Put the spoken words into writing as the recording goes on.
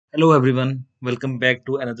Hello everyone, welcome back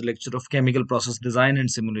to another lecture of Chemical Process Design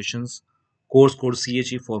and Simulations, course code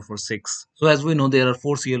CHE 446. So as we know, there are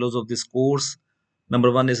four CLOs of this course.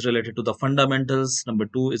 Number one is related to the fundamentals, number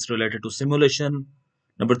two is related to simulation,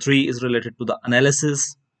 number three is related to the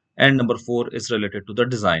analysis, and number four is related to the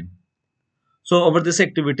design. So our this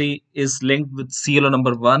activity is linked with CLO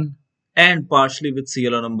number one and partially with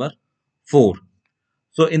CLO number four.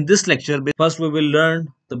 So in this lecture, first we will learn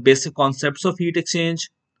the basic concepts of heat exchange,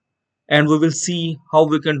 and we will see how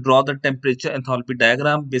we can draw the temperature enthalpy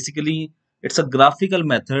diagram. Basically, it's a graphical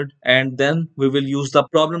method, and then we will use the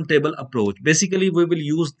problem table approach. Basically, we will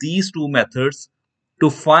use these two methods to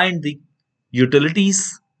find the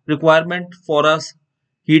utilities requirement for a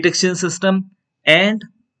heat exchange system and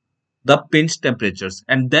the pinch temperatures,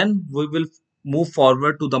 and then we will move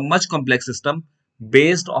forward to the much complex system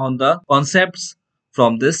based on the concepts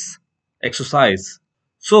from this exercise.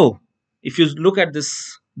 So if you look at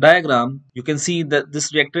this diagram, you can see that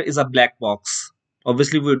this reactor is a black box.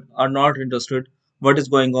 Obviously we are not interested what is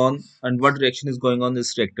going on and what reaction is going on in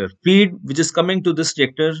this reactor. Feed which is coming to this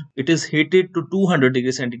reactor, it is heated to 200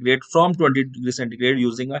 degrees centigrade from 20 degrees centigrade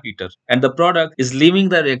using a heater, and the product is leaving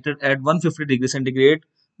the reactor at 150 degrees centigrade,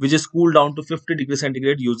 which is cooled down to 50 degrees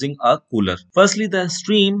centigrade using a cooler. Firstly, the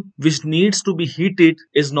stream which needs to be heated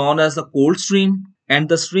is known as the cold stream, and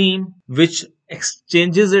the stream which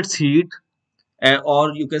exchanges its heat,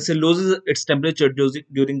 or you can say loses its temperature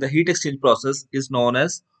during the heat exchange process, is known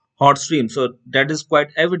as hot stream. So that is quite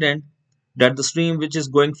evident that the stream which is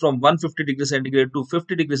going from 150 degrees centigrade to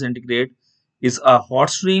 50 degrees centigrade is a hot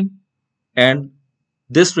stream, and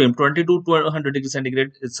this stream 20 to 200 degrees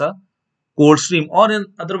centigrade is a cold stream. Or in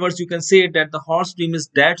other words, you can say that the hot stream is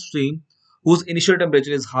that stream whose initial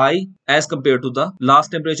temperature is high as compared to the last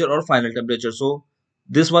temperature or final temperature. So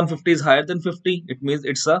this 150 is higher than 50, it means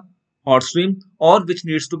it's a hot stream, or which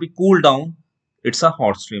needs to be cooled down, it's a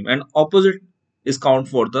hot stream. And opposite is count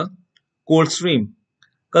for the cold stream.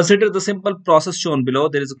 Consider the simple process shown below.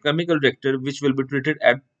 There is a chemical reactor which will be treated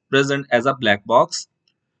at present as a black box.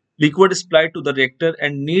 Liquid is supplied to the reactor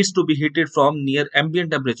and needs to be heated from near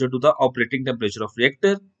ambient temperature to the operating temperature of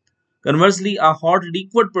reactor. Conversely, a hot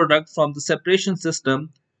liquid product from the separation system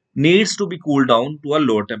needs to be cooled down to a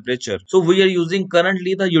lower temperature. So we are using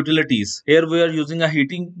currently the utilities. Here we are using a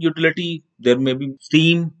heating utility. There may be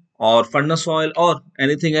steam or furnace oil or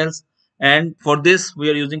anything else. And for this we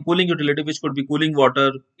are using cooling utility, which could be cooling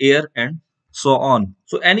water, air, and so on.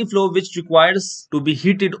 So any flow which requires to be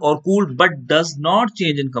heated or cooled but does not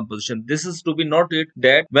change in composition. This is to be noted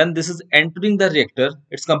that when this is entering the reactor,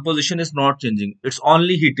 its composition is not changing. It's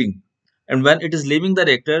only heating, and when it is leaving the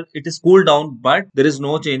reactor, it is cooled down, but there is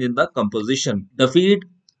no change in the composition. The feed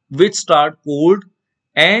which start cold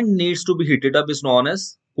and needs to be heated up is known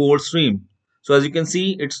as cold stream. So as you can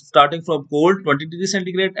see, it's starting from cold 20 degrees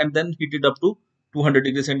centigrade and then heated up to 200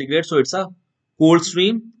 degrees centigrade. So it's a cold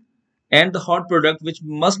stream, and the hot product which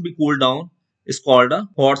must be cooled down is called a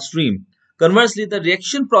hot stream. Conversely, the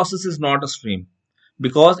reaction process is not a stream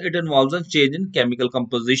because it involves a change in chemical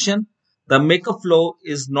composition. The makeup flow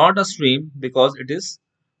is not a stream because it is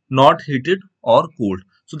not heated or cooled.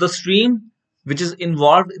 So the stream which is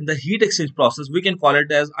involved in the heat exchange process, we can call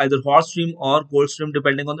it as either hot stream or cold stream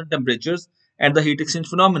depending on the temperatures and the heat exchange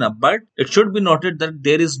phenomena. But it should be noted that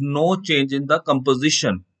there is no change in the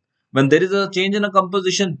composition. When there is a change in a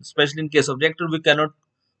composition, especially in case of reactor, we cannot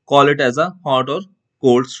call it as a hot or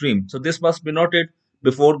cold stream. So this must be noted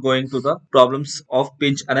before going to the problems of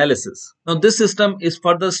pinch analysis. Now this system is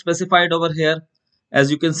further specified over here. As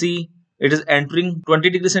you can see, it is entering 20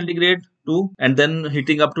 degrees centigrade to and then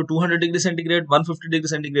heating up to 200 degrees centigrade, 150 degrees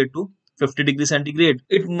centigrade to 50 degrees centigrade.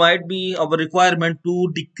 It might be our requirement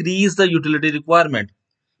to decrease the utility requirement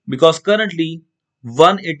because currently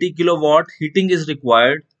 180 kilowatt heating is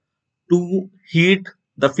required to heat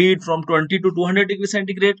the feed from 20 to 200 degrees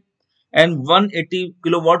centigrade, and 180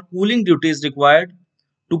 kilowatt cooling duty is required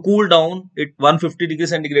to cool down it 150 degrees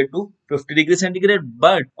centigrade to 50 degrees centigrade.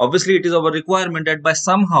 But obviously it is our requirement that by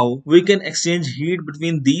somehow we can exchange heat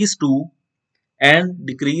between these two and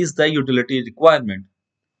decrease the utility requirement.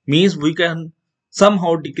 Means we can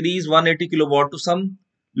somehow decrease 180 kilowatt to some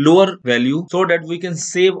lower value so that we can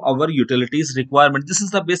save our utilities requirement. This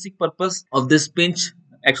is the basic purpose of this pinch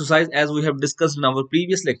exercise, as we have discussed in our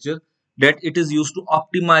previous lecture, that it is used to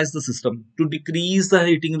optimize the system, to decrease the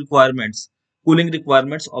heating requirements, cooling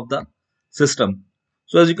requirements of the system.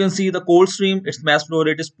 So as you can see, the cold stream, its mass flow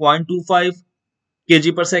rate is 0.25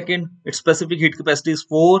 kg per second. Its specific heat capacity is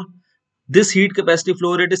 4. This heat capacity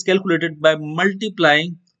flow rate is calculated by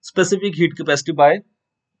multiplying specific heat capacity by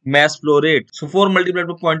mass flow rate. So 4 multiplied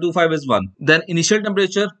by 0.25 is 1. Then initial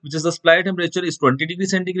temperature, which is the supply temperature, is 20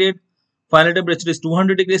 degrees centigrade. Final temperature is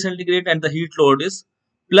 200 degrees centigrade and the heat load is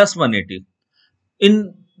plus 180.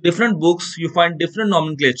 In different books, you find different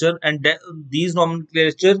nomenclature and these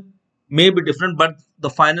nomenclature may be different, but the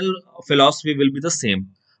final philosophy will be the same.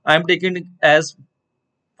 I am taking it as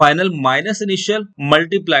final minus initial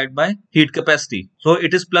multiplied by heat capacity. So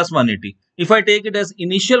it is plus 180. If I take it as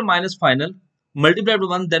initial minus final multiplied by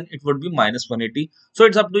 1, then it would be minus 180. So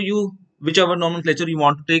it's up to you whichever nomenclature you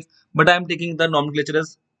want to take. But I am taking the nomenclature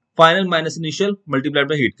as final minus initial multiplied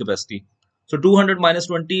by heat capacity. So 200 minus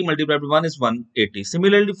 20 multiplied by 1 is 180.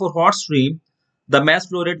 Similarly, for hot stream, the mass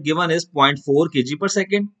flow rate given is 0.4 kg per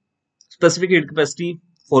second. Specific heat capacity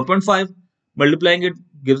 4.5. Multiplying it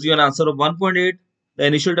gives you an answer of 1.8. The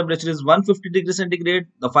initial temperature is 150 degrees centigrade.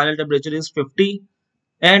 The final temperature is 50.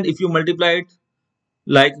 And if you multiply it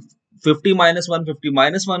like 50 minus 150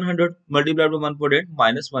 minus 100 multiplied by 1.8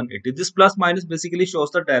 minus 180. This plus minus basically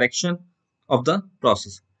shows the direction of the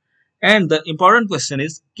process. And the important question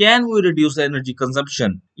is, can we reduce the energy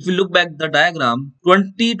consumption? If you look back the diagram,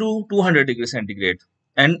 20 to 200 degrees centigrade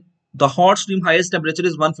and the hot stream highest temperature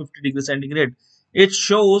is 150 degrees centigrade. It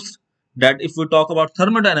shows that if we talk about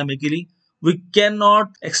thermodynamically, we cannot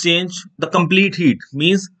exchange the complete heat.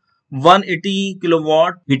 Means 180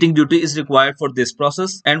 kilowatt heating duty is required for this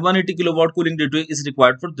process and 180 kilowatt cooling duty is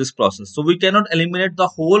required for this process. So we cannot eliminate the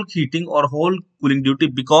whole heating or whole cooling duty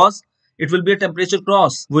because it will be a temperature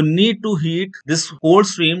cross. We need to heat this cold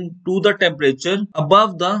stream to the temperature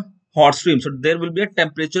above the hot stream. So there will be a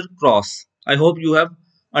temperature cross. I hope you have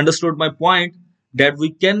understood my point that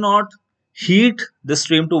we cannot heat this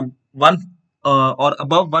stream to 1 or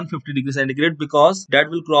above 150 degrees centigrade because that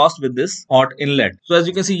will cross with this hot inlet. So as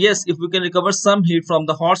you can see, yes, if we can recover some heat from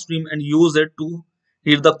the hot stream and use it to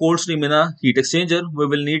heat the cold stream in a heat exchanger, we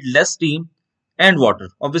will need less steam and water.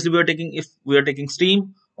 Obviously, if we are taking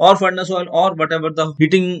steam or furnace oil or whatever the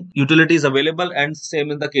heating utility is available, and same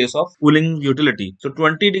in the case of cooling utility. So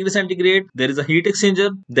 20 degrees centigrade, there is a heat exchanger,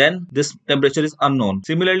 then this temperature is unknown.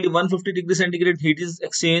 Similarly, 150 degrees centigrade heat is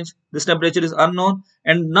exchanged, this temperature is unknown,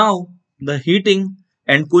 and now the heating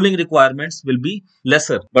and cooling requirements will be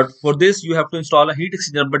lesser. But for this, you have to install a heat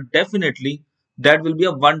exchanger, but definitely that will be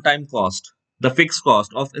a one-time cost, the fixed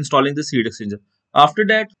cost of installing this heat exchanger. After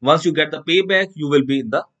that, once you get the payback, you will be in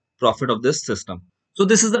the profit of this system. So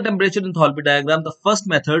this is the temperature enthalpy diagram, the first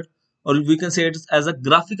method, or we can say it as a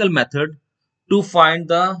graphical method to find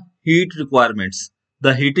the heat requirements,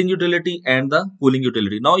 the heating utility and the cooling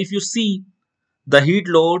utility. Now, if you see, the heat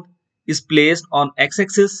load is placed on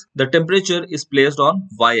x-axis, the temperature is placed on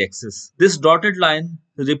y-axis. This dotted line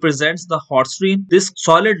represents the hot stream, this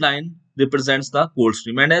solid line represents the cold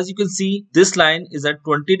stream. And as you can see, this line is at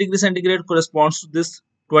 20 degrees centigrade, corresponds to this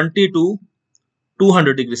 20 to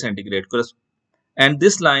 200 degrees centigrade. And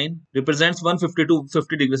this line represents 150 to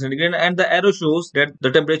 50 degrees centigrade, and the arrow shows that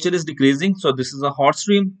the temperature is decreasing. So this is a hot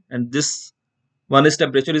stream and this one is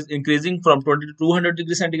temperature is increasing from 20 to 200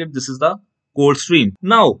 degrees centigrade. This is the cold stream.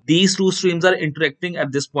 Now these two streams are interacting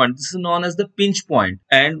at this point. This is known as the pinch point,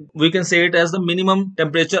 and we can say it as the minimum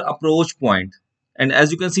temperature approach point. And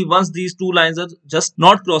as you can see, once these two lines are just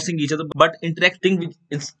not crossing each other but intersecting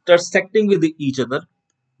with each other,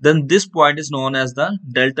 then this point is known as the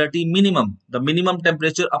delta T minimum, the minimum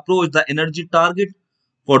temperature approach, the energy target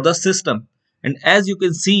for the system. And as you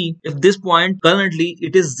can see, if this point currently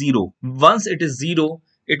it is 0, once it is 0,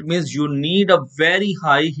 it means you need a very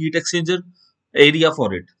high heat exchanger area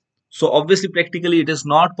for it. So obviously practically it is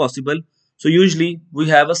not possible. So usually we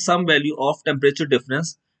have a some value of temperature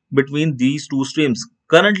difference between these two streams.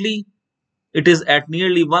 Currently it is at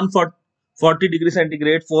nearly 140 degrees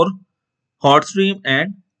centigrade for hot stream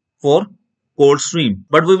and for cold stream.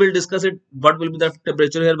 But we will discuss it what will be the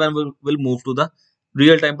temperature here when we will move to the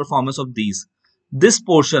real time performance of these. This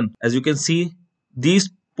portion, as you can see,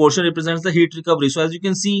 these portion represents the heat recovery. So as you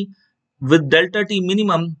can see, with delta T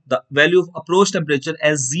minimum, the value of approach temperature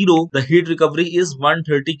as 0, the heat recovery is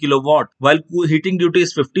 130 kilowatt, while heating duty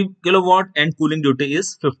is 50 kilowatt and cooling duty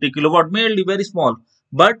is 50 kilowatt, mainly very small.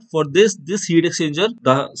 But for this heat exchanger,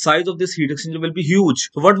 the size of this heat exchanger will be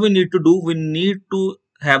huge. So what we need to do, we need to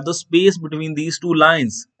have the space between these two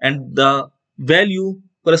lines, and the value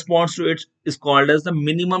corresponds to it is called as the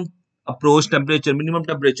minimum approach temperature,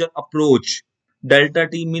 delta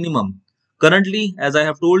T minimum. Currently, as I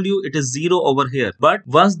have told you, it is 0 over here. But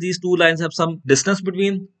once these two lines have some distance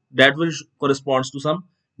between, that will corresponds to some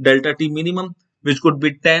delta T minimum, which could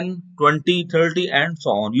be 10, 20, 30 and so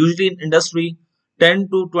on. Usually in industry, 10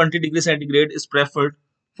 to 20 degrees centigrade is preferred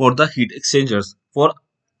for the heat exchangers for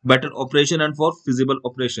better operation and for feasible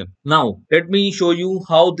operation. Now, let me show you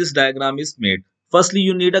how this diagram is made. Firstly,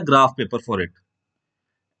 you need a graph paper for it.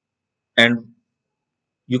 And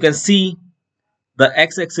you can see the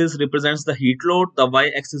x-axis represents the heat load, the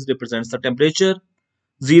y-axis represents the temperature,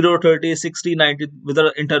 0, 30, 60, 90 with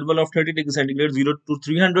an interval of 30 degrees centigrade, 0 to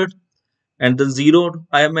 300. And then 0,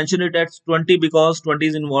 I have mentioned it at 20 because 20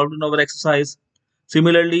 is involved in our exercise.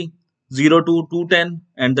 Similarly, 0 to 210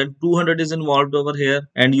 and then 200 is involved over here,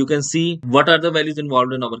 and you can see what are the values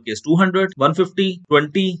involved in our case: 200, 150,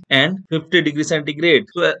 20 and 50 degrees centigrade.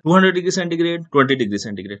 So 200 degrees centigrade, 20 degrees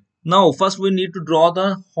centigrade. Now first we need to draw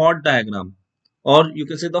the hot diagram, or you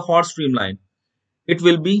can say the hot streamline. It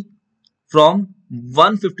will be from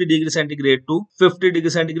 150 degrees centigrade to 50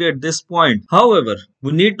 degrees centigrade at this point. However,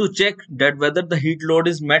 we need to check that whether the heat load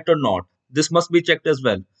is met or not. This must be checked as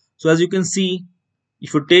well. So as you can see,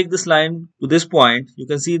 if you take this line to this point, you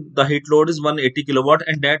can see the heat load is 180 kilowatt,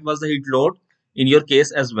 and that was the heat load in your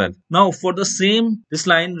case as well. Now for the same, this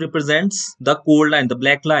line represents the cold line, the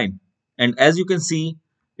black line. And as you can see,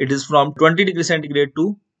 it is from 20 degrees centigrade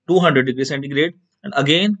to 200 degrees centigrade. And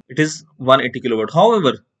again, it is 180 kilowatt.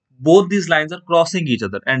 However, both these lines are crossing each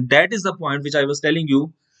other. And that is the point which I was telling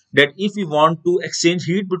you, that if we want to exchange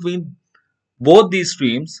heat between both these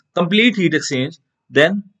streams, complete heat exchange,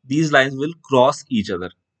 then these lines will cross each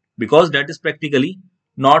other, because that is practically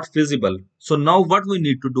not feasible. So now what we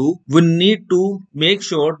need to do, we need to make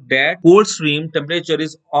sure that cold stream temperature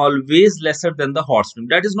is always lesser than the hot stream.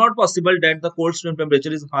 That is not possible that the cold stream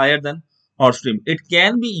temperature is higher than hot stream. It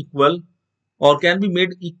can be equal or can be made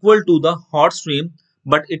equal to the hot stream,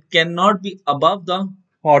 but it cannot be above the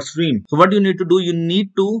hot stream. So what you need to do, you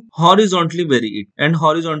need to horizontally vary it, and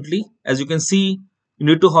horizontally, as you can see, you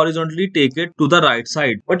need to horizontally take it to the right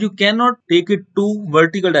side, but you cannot take it to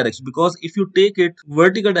vertical direction, because if you take it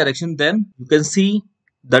vertical direction, then you can see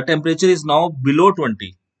the temperature is now below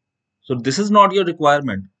 20. So this is not your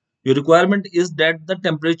requirement. Your requirement is that the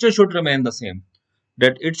temperature should remain the same,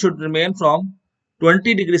 that it should remain from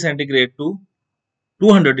 20 degrees centigrade to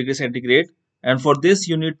 200 degrees centigrade, and for this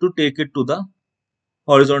you need to take it to the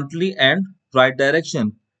horizontally and right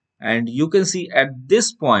direction. And you can see at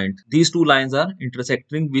this point these two lines are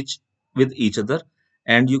intersecting with each other,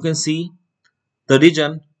 and you can see the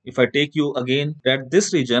region. If I take you again, that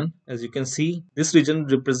this region, as you can see, this region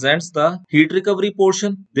represents the heat recovery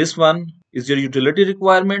portion. This one is your utility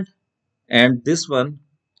requirement, and this one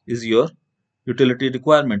is your utility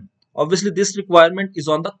requirement. Obviously this requirement is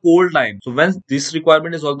on the cold line. So when this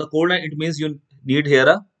requirement is on the cold line, it means you need here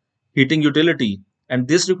a heating utility, and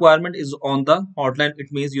this requirement is on the hot line,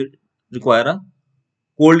 it means you require a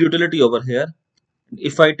cold utility over here.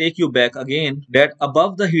 If I take you back again, that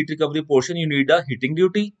above the heat recovery portion you need a heating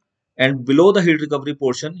duty, and below the heat recovery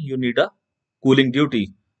portion you need a cooling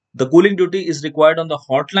duty. The cooling duty is required on the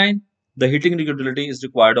hot line, the heating utility is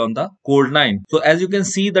required on the cold line. So as you can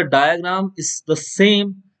see, the diagram is the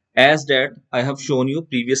same as that I have shown you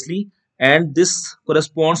previously, and this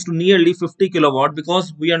corresponds to nearly 50 kilowatt,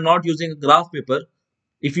 because we are not using a graph paper.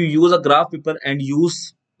 If you use a graph paper and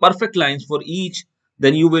use perfect lines for each,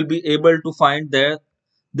 then you will be able to find that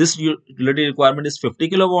this utility requirement is 50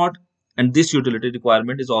 kilowatt, and this utility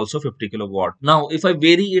requirement is also 50 kilowatt. Now if I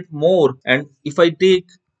vary it more, and if I take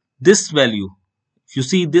this value, if you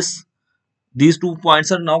see this, these 2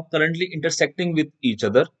 points are now currently intersecting with each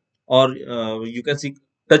other, or you can see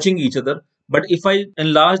touching each other. But if I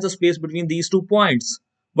enlarge the space between these 2 points,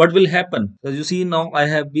 what will happen? As you see, now I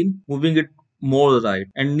have been moving it more right,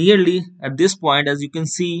 and nearly at this point, as you can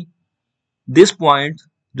see, this point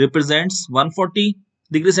represents 140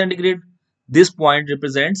 degrees centigrade, this point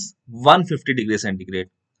represents 150 degrees centigrade.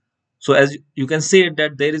 So as you can say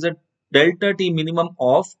that there is a delta T minimum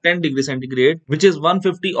of 10 degrees centigrade, which is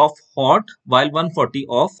 150 of hot while 140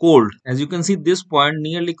 of cold. As you can see, this point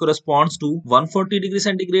nearly corresponds to 140 degrees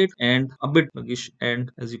centigrade and a bit sluggish.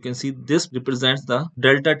 And as you can see, this represents the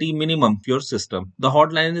delta T minimum of your system. The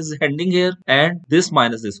hot line is heading here, and this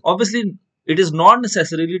minus this. Obviously, it is not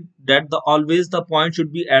necessarily that always the point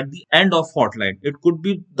should be at the end of hot line. It could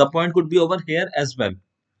be, the point could be over here as well.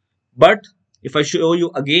 But if I show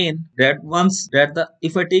you again that once that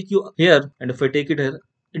if I take you here and if I take it here,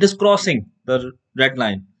 it is crossing the red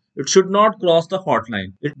line. It should not cross the hot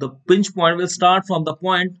line. The pinch point will start from the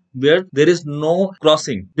point where there is no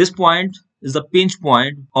crossing. This point is the pinch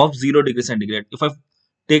point of 0 degree centigrade. If I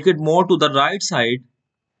take it more to the right side,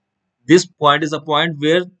 this point is a point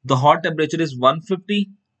where the hot temperature is 150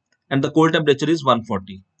 and the cold temperature is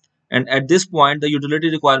 140. And at this point, the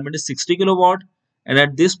utility requirement is 60 kilowatt. And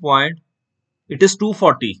at this point, it is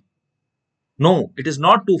 240. No, it is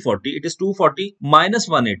not 240. It is 240 minus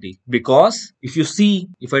 180. Because if you see,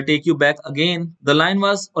 if I take you back again, the line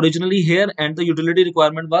was originally here and the utility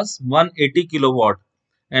requirement was 180 kilowatt.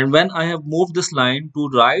 And when I have moved this line to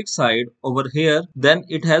right side over here, then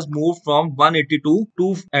it has moved from 182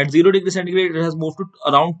 to at 0 degree centigrade, it has moved to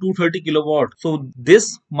around 230 kilowatt. So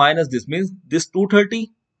this minus this means this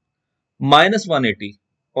 230 minus 180,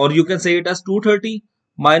 or you can say it as 230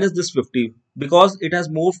 minus this 50, because it has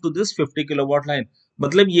moved to this 50 kilowatt line.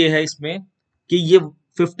 मतलब ये है इसमें कि ये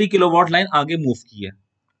 50 kilowatt line आगे move की है,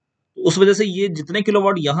 तो उस वजह से ये जितने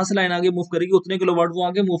किलोवाट यहां से लाइन आगे मूव करेगी उतने किलोवाट वो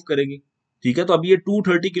आगे मूव करेगी. ठीक है, तो अभी ये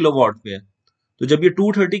 230 किलोवाट पे है. तो जब ये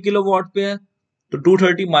 230 किलोवाट पे है तो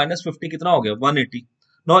 230 माइनस 50 कितना हो गया, 180.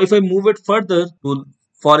 Now if I move it further to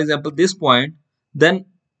for example this point, then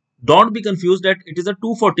don't be confused that it is a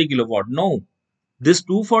 240 kilowatt. No, this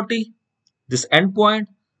 240, this end point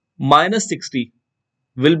minus 60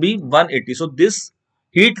 will be 180. So this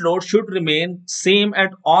heat load should remain same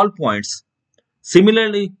at all points.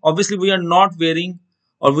 Similarly, obviously we are not varying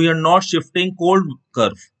or we are not shifting cold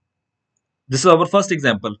curve. This is our first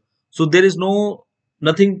example. So there is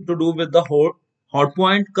nothing to do with the hot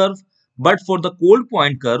point curve, but for the cold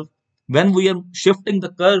point curve, when we are shifting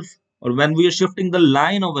the curve or when we are shifting the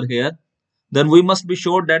line over here, then we must be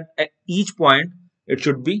sure that at each point it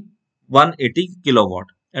should be 180 kilowatt.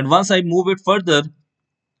 And once I move it further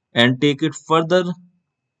and take it further,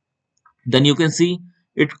 then you can see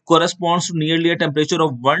it corresponds to nearly a temperature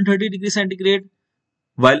of 130 degrees centigrade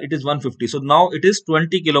while it is 150. So now it is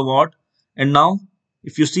 20 kilowatt, and now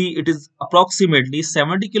if you see it is approximately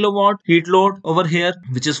 70 kilowatt heat load over here,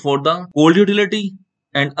 which is for the cold utility.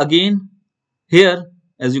 And again here,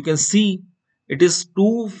 as you can see, it is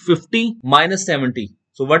 250 minus 70.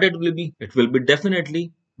 So what it will be? It will be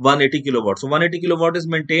definitely 180 kilowatt. So 180 kilowatt is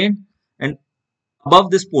maintained, and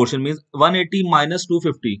above this portion means 180 minus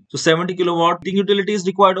 250. So 70 kilowatt heating utility is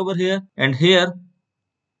required over here, and here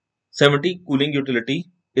 70 cooling utility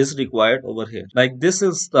is required over here. Like this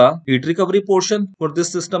is the heat recovery portion for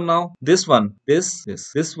this system. Now this one,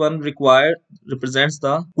 this one required represents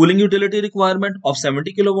the cooling utility requirement of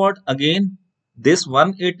 70 kilowatt. Again, this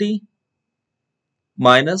 180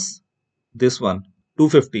 minus this one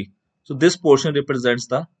 250. So this portion represents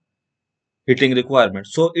the heating requirement.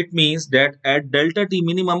 So it means that at delta T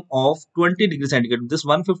minimum of 20 degrees centigrade, this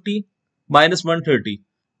 150 minus 130,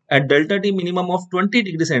 at delta T minimum of 20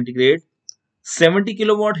 degrees centigrade, 70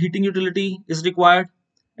 kilowatt heating utility is required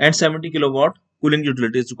and 70 kilowatt cooling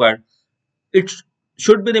utility is required. It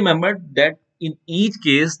should be remembered that in each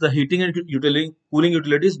case the heating and cooling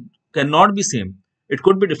utilities cannot be same. It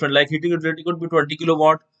could be different, like heating utility could be 20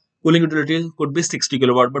 kilowatt, cooling utility could be 60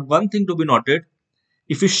 kilowatt. But one thing to be noted,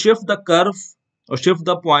 if you shift the curve or shift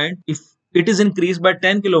the point, if it is increased by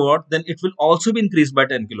 10 kilowatt, then it will also be increased by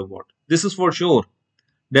 10 kilowatt. This is for sure,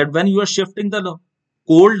 that when you are shifting the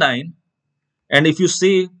cold line, and if you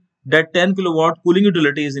say that 10 kilowatt cooling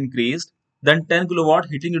utility is increased, then 10 kilowatt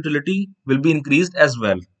heating utility will be increased as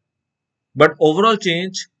well. But overall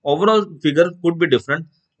figure could be different.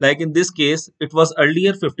 Like in this case, it was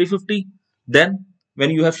earlier 50-50. Then when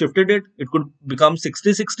you have shifted it, it could become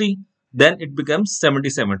 60-60. Then it becomes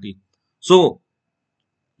 70-70. So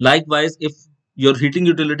likewise, if your heating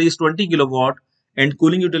utility is 20 kilowatt and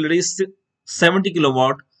cooling utility is 70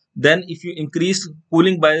 kilowatt, then if you increase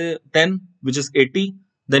cooling by 10, which is 80,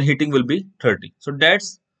 then heating will be 30. So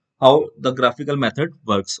that's how the graphical method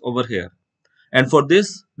works over here. And for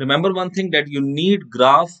this, remember one thing, that you need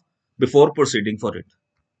graph before proceeding for it.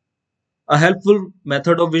 A helpful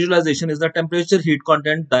method of visualization is the temperature heat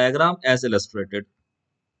content diagram as illustrated.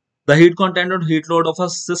 The heat content or heat load of a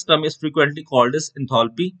system is frequently called as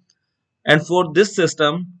enthalpy. And for this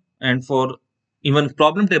system and for even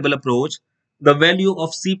problem table approach, the value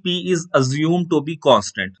of Cp is assumed to be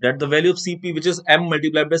constant. That the value of Cp, which is m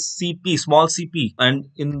multiplied by Cp, small cp. And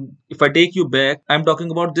if I take you back, I'm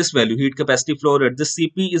talking about this value, heat capacity flow rate. This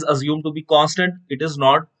Cp is assumed to be constant. It is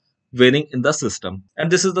not varying in the system.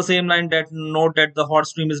 And this is the same line that note that the hot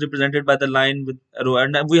stream is represented by the line with arrow.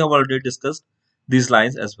 And we have already discussed these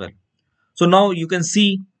lines as well. So now you can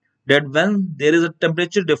see that when there is a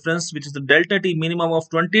temperature difference, which is the delta T minimum of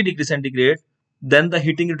 20 degrees centigrade, then the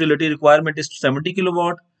heating utility requirement is 70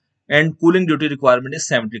 kilowatt and cooling duty requirement is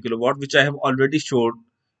 70 kilowatt, which I have already showed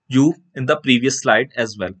you in the previous slide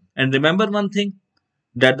as well. And remember one thing,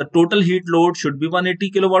 that the total heat load should be 180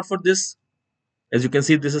 kilowatt for this. As you can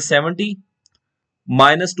see, this is 70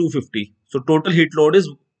 minus 250. So total heat load is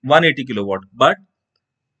 180 kilowatt. But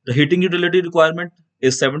the heating utility requirement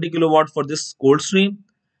is 70 kilowatt for this cold stream,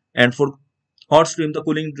 and for hot stream, the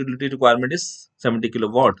cooling utility requirement is 70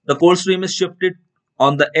 kilowatt. The cold stream is shifted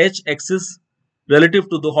on the H axis relative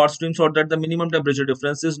to the hot stream so that the minimum temperature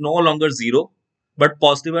difference is no longer zero but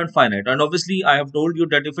positive and finite. And obviously, I have told you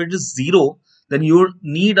that if it is zero, then you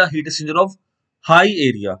need a heat exchanger of high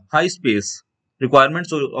area, high space requirement.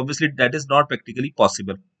 So obviously, that is not practically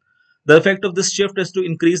possible. The effect of this shift is to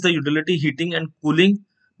increase the utility heating and cooling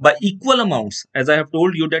by equal amounts. As I have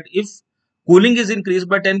told you that if cooling is increased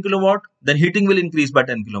by 10 kilowatt, then heating will increase by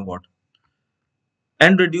 10 kilowatt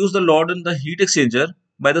and reduce the load in the heat exchanger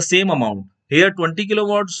by the same amount. Here 20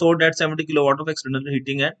 kilowatt, so that 70 kilowatt of external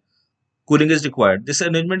heating and cooling is required. This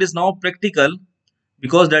arrangement is now practical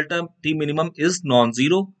because delta T minimum is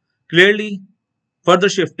non-zero. Clearly, further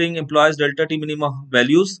shifting implies delta T minimum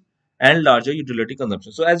values and larger utility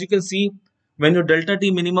consumption. So as you can see, when your delta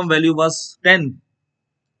T minimum value was 10,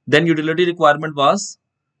 then utility requirement was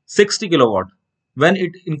 60 kilowatt. When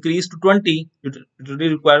it increased to 20, utility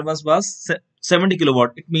requirements was 70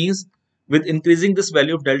 kilowatt. It means with increasing this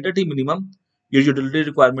value of delta T minimum, your utility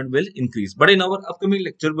requirement will increase. But in our upcoming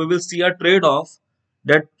lecture, we will see a trade-off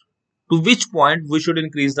that to which point we should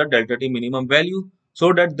increase the delta T minimum value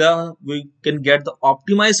so that we can get the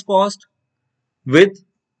optimized cost with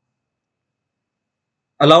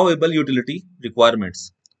allowable utility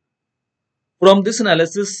requirements. From this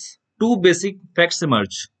analysis, two basic facts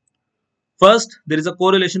emerge. First, there is a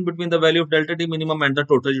correlation between the value of delta T minimum and the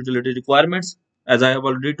total utility requirements. As I have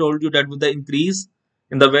already told you that with the increase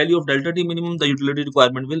in the value of delta T minimum, the utility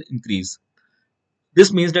requirement will increase.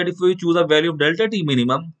 This means that if we choose a value of delta T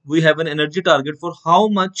minimum, we have an energy target for how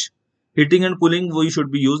much heating and cooling we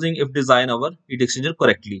should be using if design our heat exchanger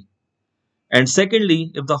correctly. And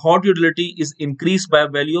secondly, if the hot utility is increased by a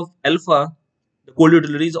value of alpha, the cold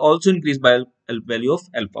utility is also increased by a value of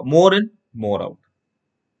alpha. More in, more out.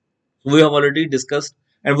 So we have already discussed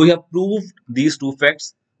and we have proved these two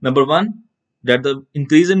facts. Number one, that the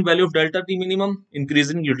increase in value of delta T minimum increase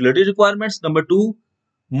in utility requirements. Number two,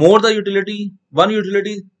 more the utility, one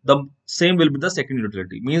utility, the same will be the second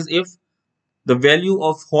utility. Means if the value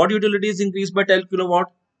of hot utility is increased by 10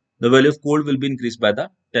 kilowatt, the value of cold will be increased by the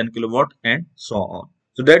 10 kilowatt and so on.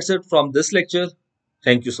 So that's it from this lecture.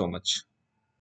 Thank you so much.